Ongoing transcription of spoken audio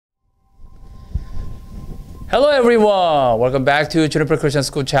Hello everyone, welcome back to Juniper Christian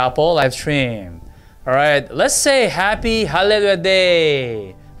School Chapel live stream. All right, let's say Happy Hallelujah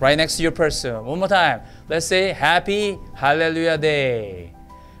Day right next to your person. One more time. Let's say Happy Hallelujah Day.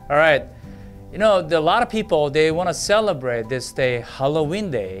 All right, you know, a lot of people, they want to celebrate this day, Halloween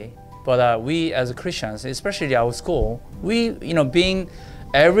Day, but we as Christians, especially our school, we, being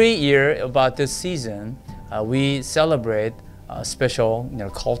every year about this season, we celebrate a special,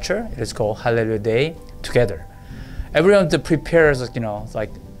 culture. It is called Hallelujah Day together. Everyone prepares, like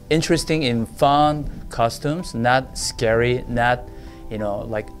interesting and fun costumes, not scary, not,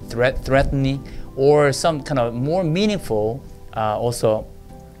 like threatening, or some kind of more meaningful, also,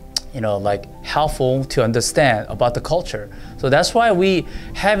 like helpful to understand about the culture. So that's why we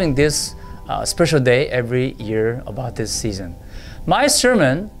having this special day every year about this season. My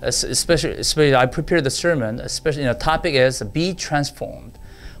sermon, especially I prepared the sermon, especially topic is be transformed.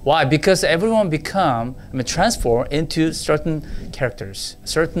 Why? Because everyone transformed into certain characters,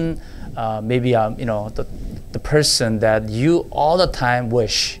 certain maybe the person that you all the time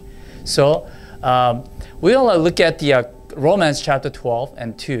wish. So we all look at the Romans chapter 12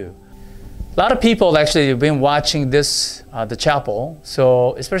 and 2. A lot of people actually have been watching this the chapel.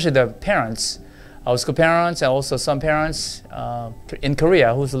 So especially the parents. Our school parents and also some parents in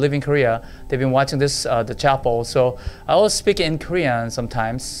Korea who's living in Korea, they've been watching this the chapel. So I will speak in Korean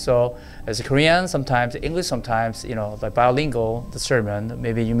sometimes. So as a Korean, sometimes English, sometimes like bilingual the sermon.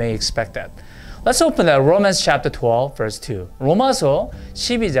 Maybe you may expect that. Let's open that Romans chapter 12 verse 2. 로마서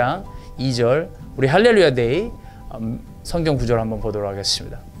 12장 2절 우리 할렐루야 데이 성경 구절 한번 보도록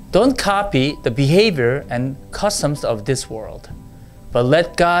하겠습니다. Don't copy the behavior and customs of this world. But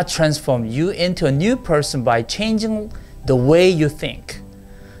let God transform you into a new person by changing the way you think.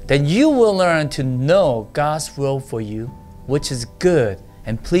 Then you will learn to know God's will for you, which is good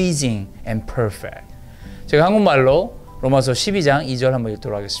and pleasing and perfect. 제가 한국말로 로마서 12장 2절 한번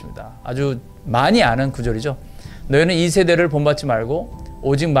읽도록 하겠습니다. 아주 많이 아는 구절이죠. 너희는 이 세대를 본받지 말고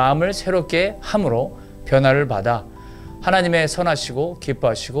오직 마음을 새롭게 함으로 변화를 받아 하나님의 선하시고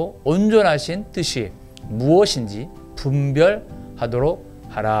기뻐하시고 온전하신 뜻이 무엇인지 분별하도록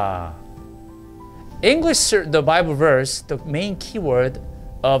하라. English, the Bible verse, the main keyword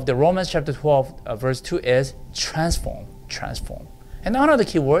of the Romans chapter 12 verse 2 is transform, transform. And another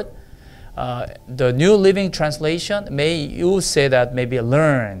keyword, the New Living Translation, you say that maybe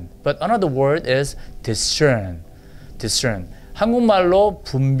learn, but another word is discern, discern. 한국말로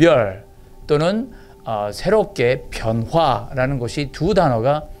분별 또는 새롭게 변화라는 것이 두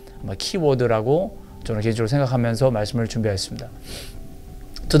단어가 아마 키워드라고 저는 개인적으로 생각하면서 말씀을 준비했습니다.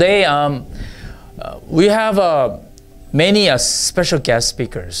 Today, we have many special guest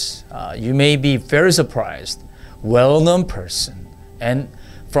speakers. You may be very surprised. Well-known person, and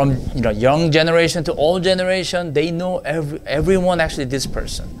from young generation to old generation, they know everyone actually this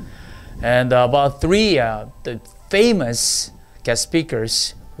person. And about three the famous guest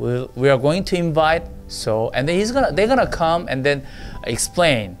speakers we are going to invite. So, and then they're gonna come and then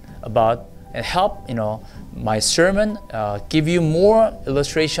explain about and help my sermon, give you more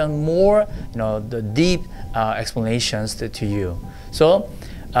illustration, more the deep explanations to you. So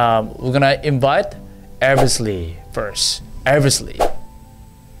we're gonna invite Eversley first. Eversley.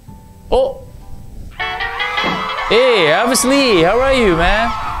 Oh, hey Eversley, how are you, man?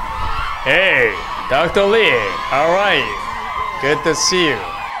 Hey, Dr. Lee, how are you? Good to see you.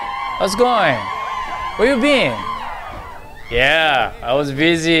 How's it going? Where you been? Yeah, I was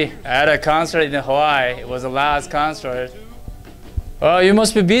busy. I had a concert in Hawaii. It was the last concert. Oh, you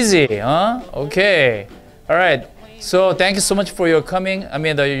must be busy, huh? Okay. All right. So thank you so much for your coming. I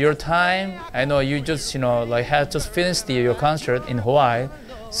mean, your time. I know you just, had just finished your concert in Hawaii.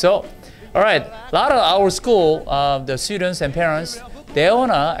 So, all right. A lot of our school, the students and parents, they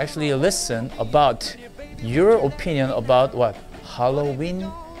wanna actually listen about your opinion about what? Halloween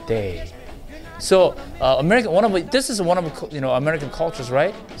Day. So this is one of American cultures,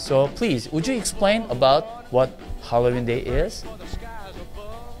 right? So please, would you explain about what Halloween Day is?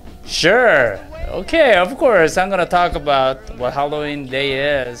 Sure. Okay, of course. I'm gonna talk about what Halloween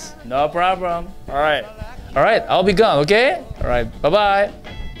Day is. No problem. All right. I'll be gone. Okay. All right. Bye bye.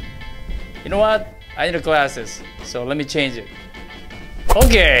 You know what? I need glasses, so let me change it.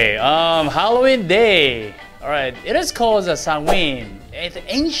 Okay. Halloween Day. All right. It is called a Samhain. It's an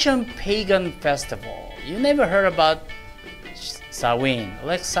ancient pagan festival. You never heard about Samhain?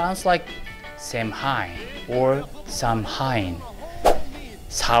 Sounds like Samhain or Samhain.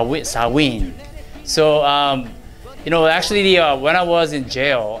 Samhain. So actually, when I was in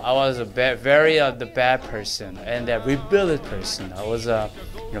jail, I was a very the bad person and a rebellious person. I was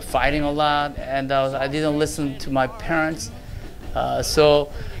fighting a lot, and I didn't listen to my parents. So,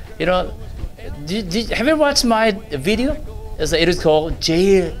 have you watched my video? It is called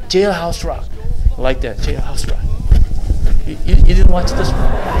Jailhouse Rock, like that, Jailhouse Rock. You didn't watch this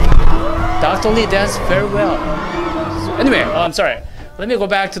one? Dr. Lee danced very well. So anyway, I'm sorry. Let me go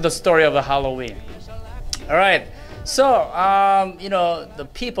back to the story of the Halloween. All right. So, the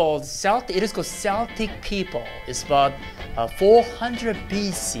people, it is called Celtic people. It's about 400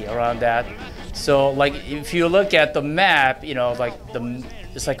 BC, around that. So, like, if you look at the map,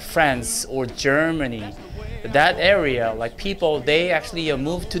 it's like France or Germany. That area, like people, they actually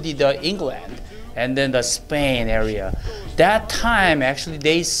moved to the England and then the Spain area. That time, actually,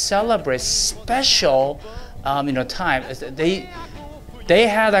 they celebrate special, time. They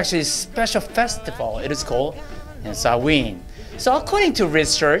had actually a special festival. It is called Samhain. So according to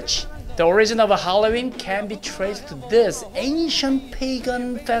research, the origin of Halloween can be traced to this ancient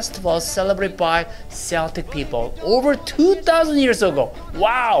pagan festival celebrated by Celtic people over 2,000 years ago.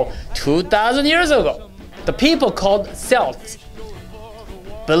 Wow, 2,000 years ago. The people called Celts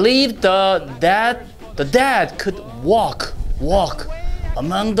believed that the dead could walk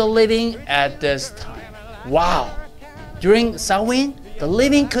among the living at this time. Wow. During Samhain, the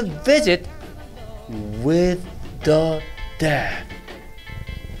living could visit with the dead.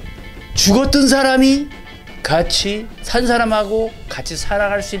 죽었던 사람이 같이 산 사람하고 같이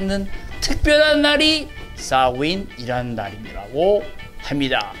살아갈 수 있는 특별한 날이 samhain이라는 날이라고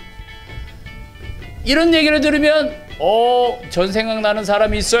합니다. 이런 얘기를 들으면 전 생각나는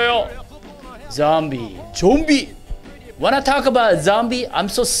사람이 있어요. 좀비. When I talk about zombie, I'm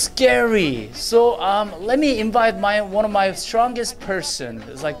so scary. So let me invite one of my strongest person.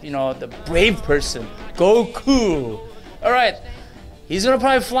 It's like, the brave person, Goku. All right, he's gonna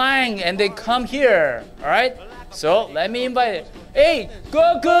probably flying and they come here. All right, so let me invite it. Hey,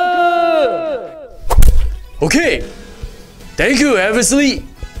 Goku. Okay, thank you, obviously.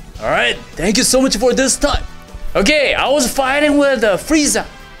 All right, thank you so much for this time. Okay, I was fighting with Frieza,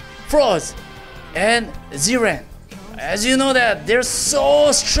 Frost, and Ziran. As you know that they're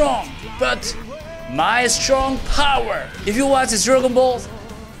so strong, but my strong power. If you watch Dragon Balls,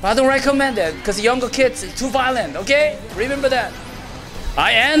 I don't recommend it because younger kids it's too violent. Okay, remember that.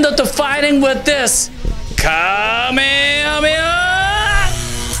 I end up the fighting with this Kamehameha.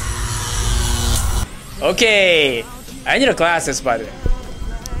 Okay, I need glasses by the way.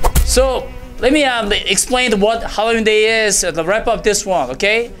 So let me explain what Halloween Day is to wrap up this one.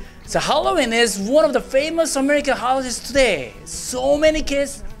 Okay. So Halloween is one of the famous American holidays today. So many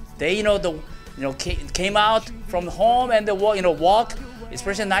kids, they came out from home and they walk,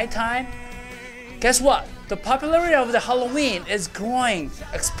 especially nighttime. Guess what? The popularity of the Halloween is growing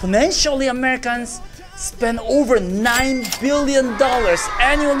exponentially. Americans spend over $9 billion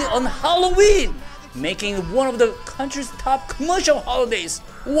annually on Halloween, making it one of the country's top commercial holidays.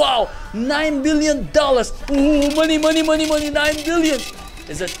 Wow, $9 billion. Ooh, money, 9 billion.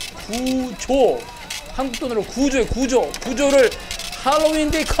 It's a 9조. 한국 돈으로 9조에 9조. 9조를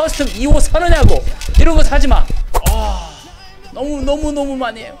할로윈데이 커스텀 2호 사느냐고. 이런 거 사지 마. 너무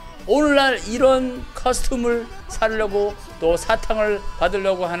많이 해요. 오늘날 이런 커스텀을 사려고 또 사탕을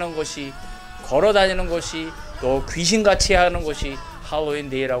받으려고 하는 것이 걸어 다니는 것이 또 귀신같이 하는 것이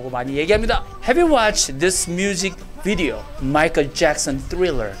할로윈데이라고 많이 얘기합니다. Have you watched this music video, Michael Jackson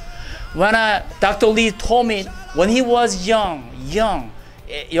Thriller? When Dr. Lee told me when he was young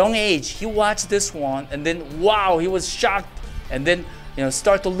age, he watched this one and then wow, he was shocked and then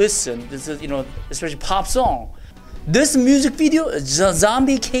start to listen. This is especially pop song. This music video,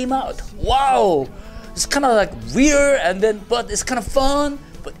 zombie came out. Wow, it's kind of like weird but it's kind of fun.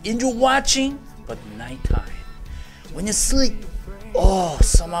 But enjoy watching. But nighttime, when you sleep,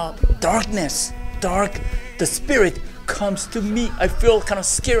 somehow the spirit comes to me. I feel kind of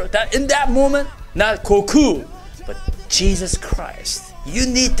scared that in that moment, not goku, but Jesus Christ. You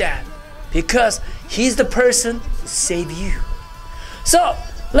need that because He's the person who save you. So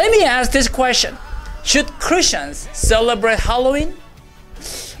let me ask this question. Should Christians celebrate Halloween?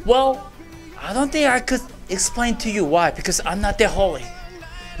 Well, I don't think I could explain to you why, because I'm not that holy.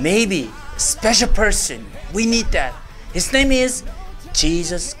 Maybe a special person, we need that. His name is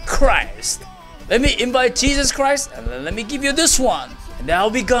Jesus Christ. Let me invite Jesus Christ and let me give you this one and then I'll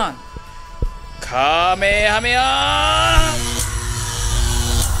be gone. Kamehameha!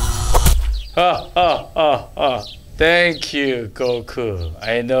 Thank you, Goku.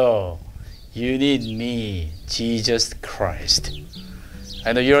 I know you need me, Jesus Christ.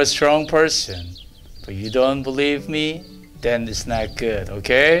 I know you're a strong person, but you don't believe me, then it's not good,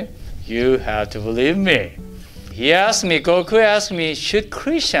 okay? You have to believe me. He asked me, Goku asked me, should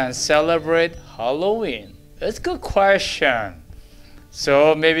Christians celebrate Halloween? It's a good question.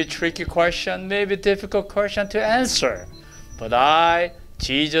 So maybe tricky question, maybe difficult question to answer. But I,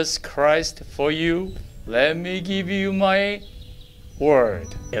 Jesus Christ, for you, let me give you my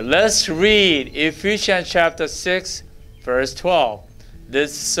word. Let's read Ephesians chapter 6, verse 12.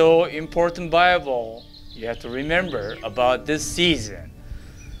 This is so important Bible. You have to remember about this season.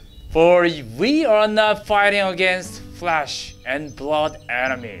 For we are not fighting against flesh and blood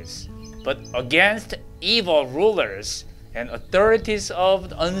enemies, but against evil rulers and authorities of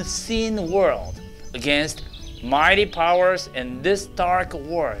the unseen world, against mighty powers in this dark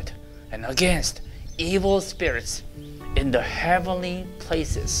world, and against evil spirits in the heavenly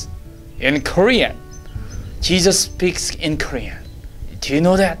places. In Korean, Jesus speaks in Korean. Do you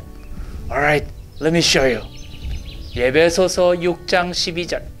know that? Alright, let me show you. 에베소서 6장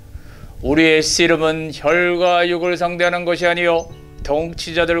 12절. 우리의 씨름은 혈과 육을 상대하는 것이 아니요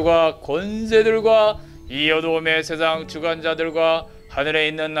통치자들과 권세들과 이 어두움의 세상 주관자들과 하늘에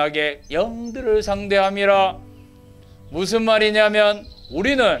있는 악의 영들을 상대함이라. 무슨 말이냐면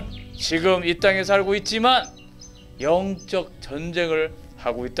우리는 지금 이 땅에 살고 있지만 영적 전쟁을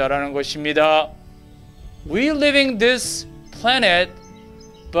하고 있다라는 것입니다. We living this planet,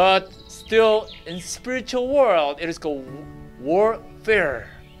 but still in spiritual world. It is called warfare.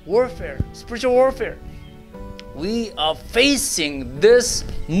 Warfare, spiritual warfare. We are facing this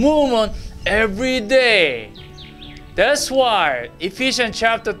movement every day. That's why Ephesians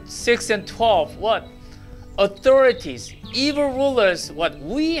chapter 6 and 12, what? Authorities, evil rulers, what?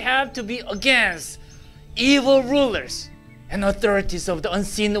 We have to be against evil rulers and authorities of the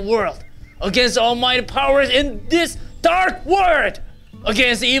unseen world, against almighty powers in this dark world,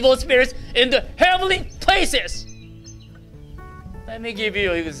 against evil spirits in the heavenly places. Let me give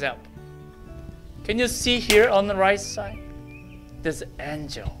you an example. Can you see here on the right side? This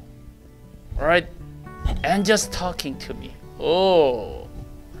angel. Alright? Angel's talking to me. Oh.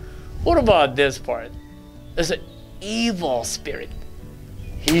 What about this part? There's an evil spirit.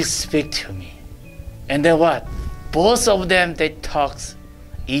 He speaks to me. And then what? Both of them, they talk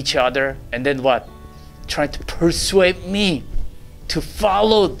each other. And then what? Trying to persuade me to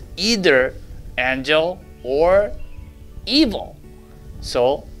follow either angel or evil.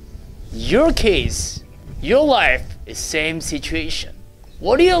 So, your case, your life is same situation.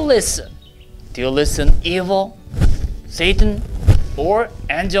 What do you listen? Do you listen evil, Satan, or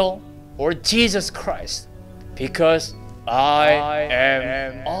angel, or Jesus Christ? Because I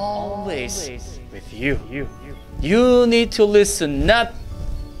am always with you. You need to listen not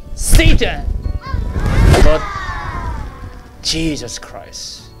Satan, but Jesus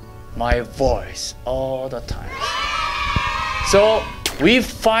Christ, my voice all the time. So, we're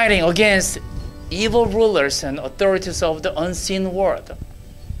fighting against evil rulers and authorities of the unseen world,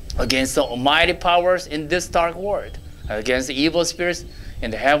 against the almighty powers in this dark world, against the evil spirits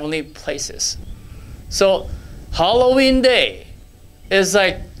in the heavenly places. So Halloween Day is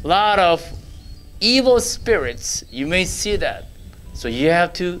like a lot of evil spirits. You may see that. So you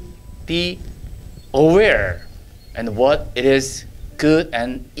have to be aware and what it is good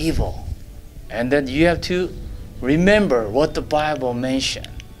and evil. And then you have to remember what the Bible mentioned.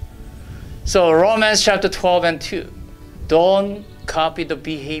 So Romans chapter 12 and 2. Don't copy the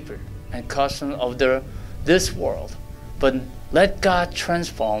behavior and custom of this world, but let God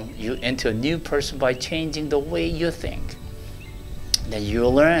transform you into a new person by changing the way you think. Then you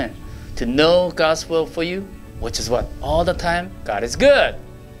will learn to know God's will for you, which is what? All the time, God is good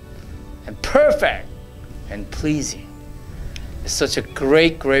and perfect and pleasing. It's such a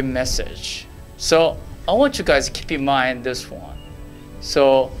great message. So I want you guys to keep in mind this one.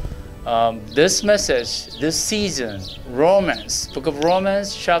 So this message, this season, Romans, book of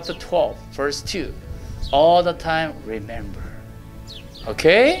Romans, chapter 12, verse 2. All the time, remember.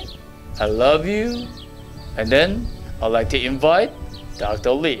 Okay? I love you. And then I'd like to invite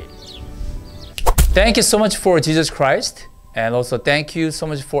Dr. Lee. Thank you so much for Jesus Christ. And also thank you so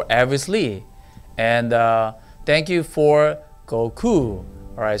much for Elvis Lee. And thank you for Goku. All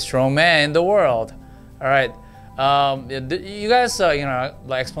right, strong man in the world. All right. You guys,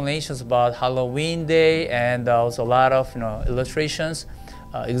 like explanations about Halloween Day and also a lot of, illustrations,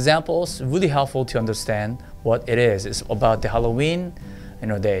 examples, really helpful to understand what it is. It's about the Halloween,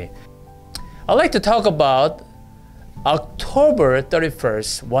 day. I'd like to talk about October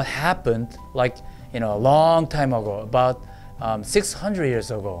 31st, what happened like, a long time ago, about 600 years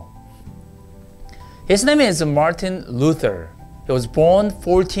ago. His name is Martin Luther. He was born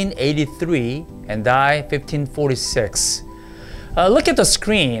 1483 and died 1546. Look at the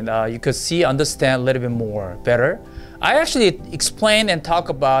screen. You could see, understand a little bit more better. I actually explained and talked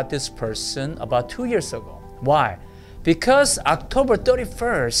about this person about 2 years ago. Why? Because October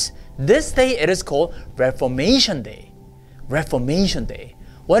 31st, this day it is called Reformation Day. Reformation Day.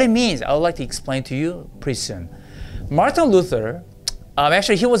 What it means, I would like to explain to you pretty soon. Martin Luther,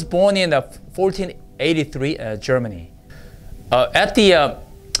 actually he was born in 1483 Germany.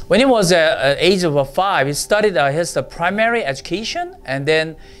 When he was at the age of 5, he studied his primary education, and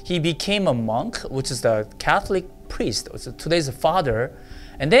then he became a monk, which is the Catholic priest, so today's father,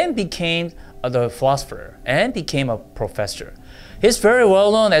 and then became the philosopher and became a professor. He's very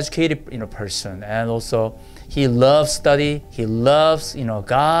well-known, educated person, and also he loves study. He loves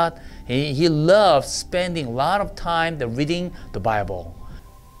God. He loves spending a lot of time reading the Bible.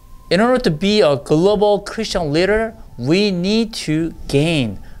 In order to be a global Christian leader, we need to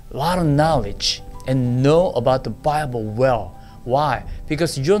gain a lot of knowledge and know about the Bible well. Why?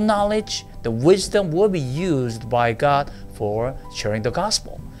 Because your knowledge, the wisdom will be used by God for sharing the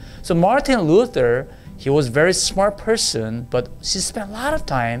gospel. So Martin Luther, he was a very smart person, but he spent a lot of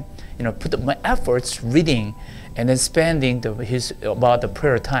time, put my efforts reading and then spending about the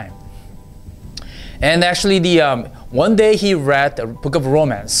prayer time. And actually, one day he read the book of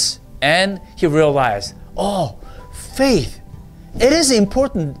Romans, and he realized, oh, faith, it is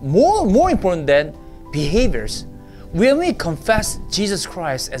important, more important than behaviors. When we confess Jesus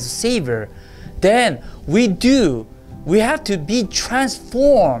Christ as a Savior, then we have to be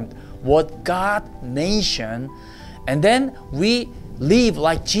transformed what God mentioned, and then we live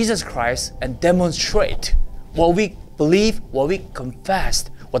like Jesus Christ and demonstrate what we believe, what we confessed,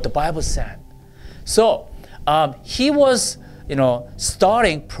 what the Bible said. So he was,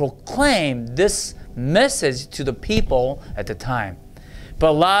 starting proclaim this message to the people at the time. But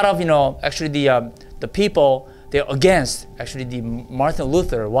a lot of, actually the people, they're against actually the Martin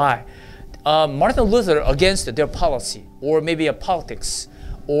Luther. Why? Martin Luther against their policy, or maybe a politics,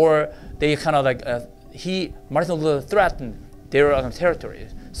 or they kind of like Martin Luther threatened their territory.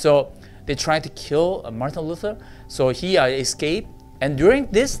 So they tried to kill Martin Luther. So he escaped. And during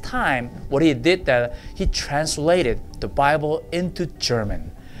this time, what he did that he translated the Bible into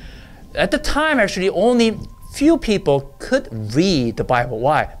German. At the time, actually, only few people could read the Bible.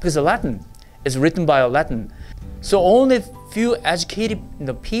 Why? Because the Latin is written by a Latin. So only few educated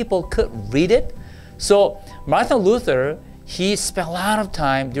people could read it. So Martin Luther, he spent a lot of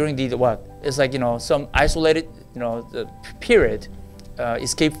time during it's like some isolated the period,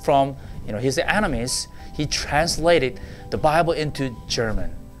 escaped from his enemies. He translated the Bible into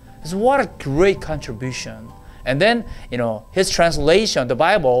German. So what a great contribution. And then his translation, the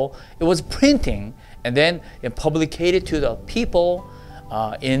Bible, it was printing and then published to the people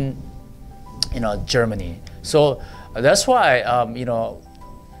in Germany. So that's why a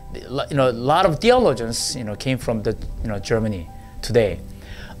lot of theologians came from Germany today.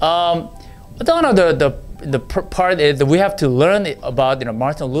 The part that we have to learn about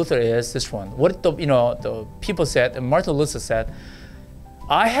Martin Luther is this one. What the people said, and Martin Luther said,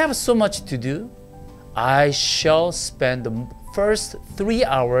 "I have so much to do. I shall spend the first 3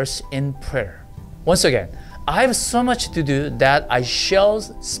 hours in prayer." Once again, I have so much to do that I shall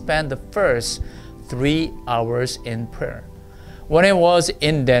spend the first 3 hours in prayer. When he was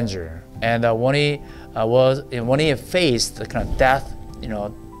in danger, and when he faced the kind of death,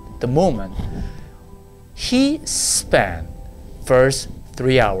 the moment, he spent first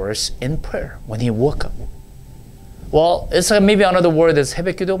 3 hours in prayer when he woke up. Well, it's maybe another word is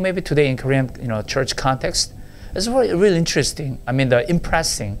해배기도, maybe today in Korean church context. It's really interesting. I mean, the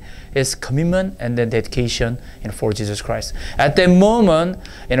impressing his commitment and the dedication for Jesus Christ. At that moment,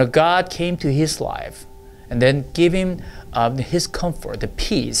 God came to his life and then gave him his comfort, the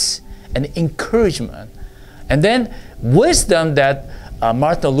peace and encouragement, and then wisdom that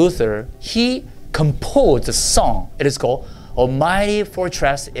Martin Luther, he composed a song. It is called "Almighty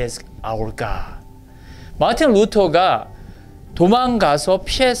Fortress is Our God." 마틴 루터가 도망가서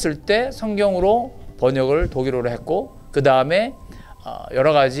피했을 때 성경으로 번역을 독일어로 했고, 그 다음에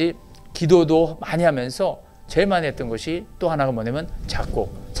여러 가지 기도도 많이 하면서 제일 많이 했던 것이 또 하나가 뭐냐면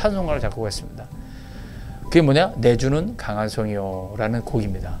작곡, 찬송가를 작곡했습니다. 그게 뭐냐? 내 주는 강한 성이요 라는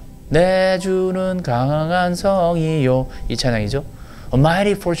곡입니다. 내 주는 강한 성이요, 이 찬양이죠.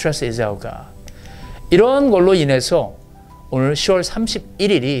 Almighty Fortress is our God. 이런 걸로 인해서 오늘 10월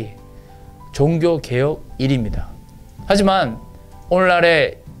 31일이 종교개혁일입니다. 하지만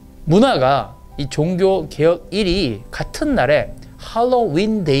오늘날의 문화가 이 종교개혁일이 같은 날에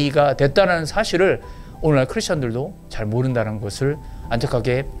할로윈 데이가 됐다는 사실을 오늘날 크리스천들도 잘 모른다는 것을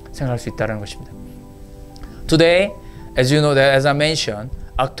안타깝게 생각할 수 있다는 것입니다. Today, as you know that, as I mentioned,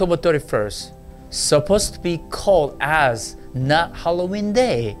 October 31st supposed to be called as not Halloween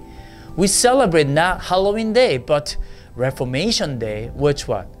Day. We celebrate not Halloween Day, but Reformation Day, which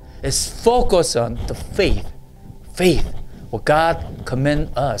what? Is focused on the faith. Faith, what God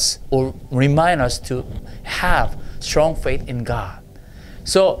command us or remind us to have strong faith in God.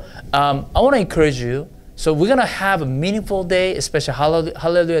 So I want to encourage you. So we're going to have a meaningful day, especially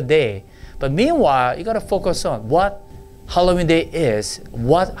Hallelujah Day. But meanwhile, you got to focus on what Halloween Day is,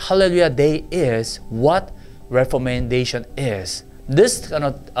 what Hallelujah Day is, what Reformation is. This kind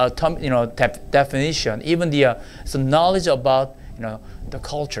of definition, even the knowledge about the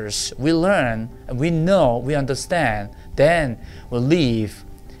cultures we learn and we know, we understand, then we live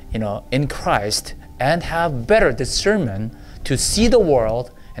in Christ and have better discernment to see the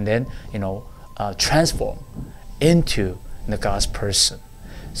world and then transform into the God's person.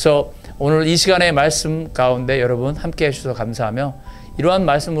 So 오늘 이 시간의 말씀 가운데 여러분 함께 해주셔서 감사하며 이러한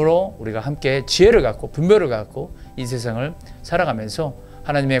말씀으로 우리가 함께 지혜를 갖고 분별을 갖고 이 세상을 살아가면서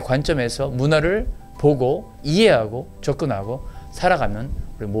하나님의 관점에서 문화를 보고 이해하고 접근하고 살아가면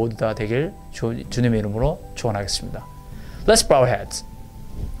우리 모두 다 되길 주님의 이름으로 축원하겠습니다. Let's bow our heads.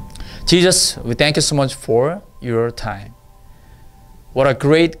 Jesus, we thank you so much for your time. What a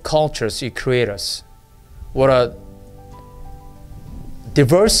great cultures you create us. What a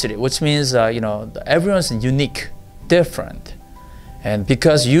diversity, which means everyone's unique, different. And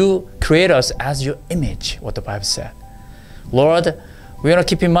because you create us as your image, what the Bible said. Lord, we want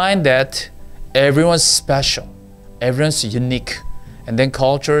to keep in mind that everyone's special, everyone's unique. And then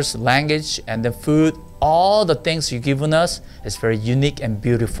cultures, language, and the food, all the things you've given us is very unique and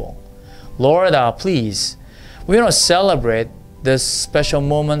beautiful. Lord, please, we want to celebrate this special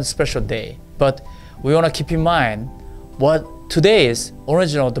moment, special day. But we want to keep in mind what today is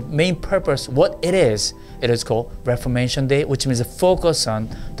original, the main purpose, what it is. It is called Reformation Day, which means a focus on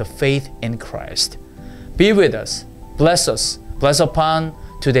the faith in Christ. Be with us. Bless upon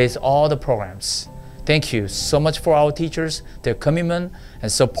today's all the programs. Thank you so much for our teachers, their commitment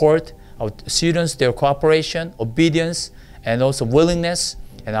and support, our students, their cooperation, obedience, and also willingness,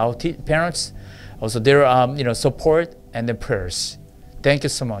 and our parents, also their support and their prayers. Thank you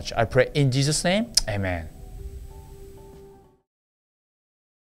so much. I pray in Jesus' name, amen.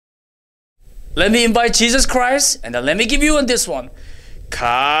 Let me invite Jesus Christ, and then let me give you on this one.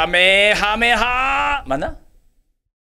 Kamehameha. 맞나?